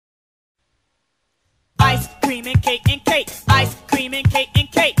and cake and cake. Ice cream and cake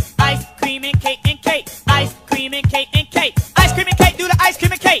and cake. Ice cream and cake and cake. Ice cream and cake and cake. Ice cream and cake, do the ice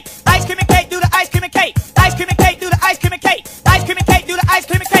cream and cake. Ice cream and cake, do the ice cream and cake. Ice cream and cake, do the ice cream and cake. Ice cream and cake, do the ice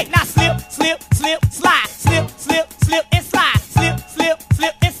cream and cake. Now slip, slip, slip, slide. Slip, slip, slip and slide. Slip, slip,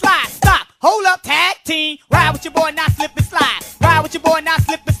 slip and slide. Stop. Hold up, tag team. Ride with your boy, now slip and slide. Ride with your boy, now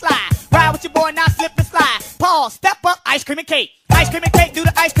slip and slide. Ride with your boy, now slip and slide. Pause, step up, ice cream and cake. Ice cream and cake, do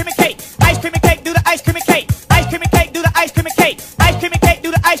the ice cream and cake. Ice cream and cake, do the ice cream and cake. Ice cream and cake, do the ice cream and cake. Ice cream and cake,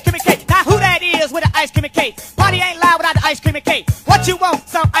 do the ice cream and cake. Now who that is with the ice cream and cake? Party ain't loud without the ice cream and cake. What you want?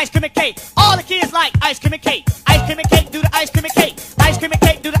 Some ice cream and cake. All the kids like ice cream and cake. Ice cream and cake, do the ice cream and cake. Ice cream and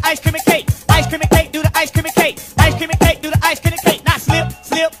cake, do the ice cream and cake. Ice cream and cake, do the ice cream and cake. Ice cream and cake, do the ice cream and cake. Now slip,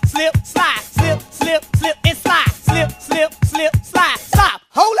 slip, slip, slide. Slip, slip, slip and slide. Slip, slip, slip, slide. Stop.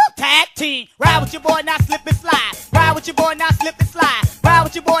 Hold up, tag team. Ride with your boy, now slip and slide. Ride with your boy, now slip and slide. Ride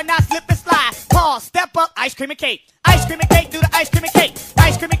with your boy, now slip and slide. Pause, step up, ice cream and cake. Ice cream and cake, do the ice cream and cake.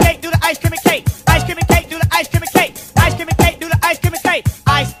 Ice cream and cake, do the ice cream and cake. Ice cream and cake, do the ice cream and cake. Ice cream and cake, do the ice cream and cake.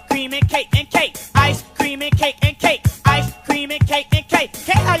 Ice cream and cake and cake. Ice cream and cake and cake. Ice cream and cake and cake.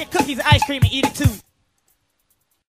 Can't have your cookies and ice cream and eat it too.